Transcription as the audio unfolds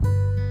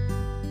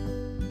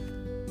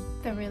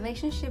The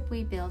relationship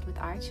we build with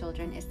our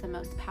children is the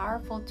most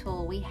powerful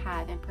tool we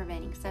have in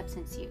preventing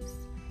substance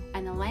use,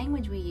 and the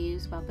language we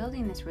use while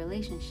building this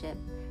relationship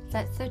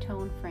sets the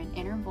tone for an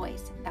inner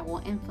voice that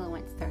will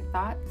influence their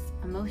thoughts,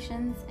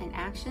 emotions, and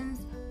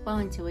actions well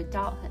into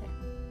adulthood.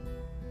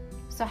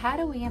 So how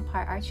do we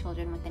impart our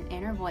children with an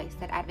inner voice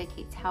that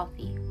advocates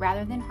healthy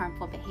rather than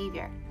harmful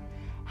behavior?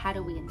 How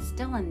do we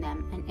instill in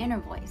them an inner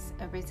voice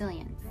of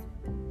resilience?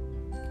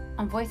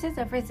 On Voices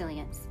of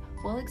Resilience,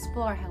 we'll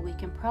explore how we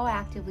can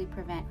proactively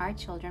prevent our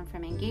children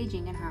from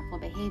engaging in harmful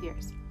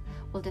behaviors.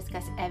 We'll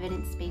discuss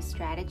evidence-based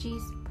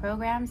strategies,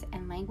 programs,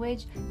 and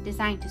language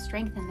designed to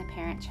strengthen the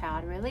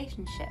parent-child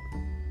relationship.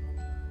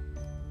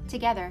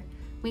 Together,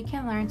 we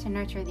can learn to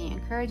nurture the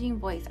encouraging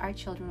voice our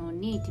children will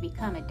need to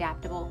become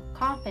adaptable,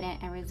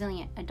 confident, and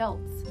resilient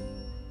adults.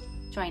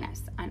 Join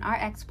us on our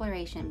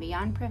exploration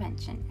beyond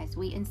prevention as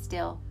we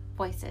instill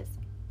Voices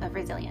of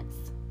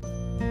Resilience.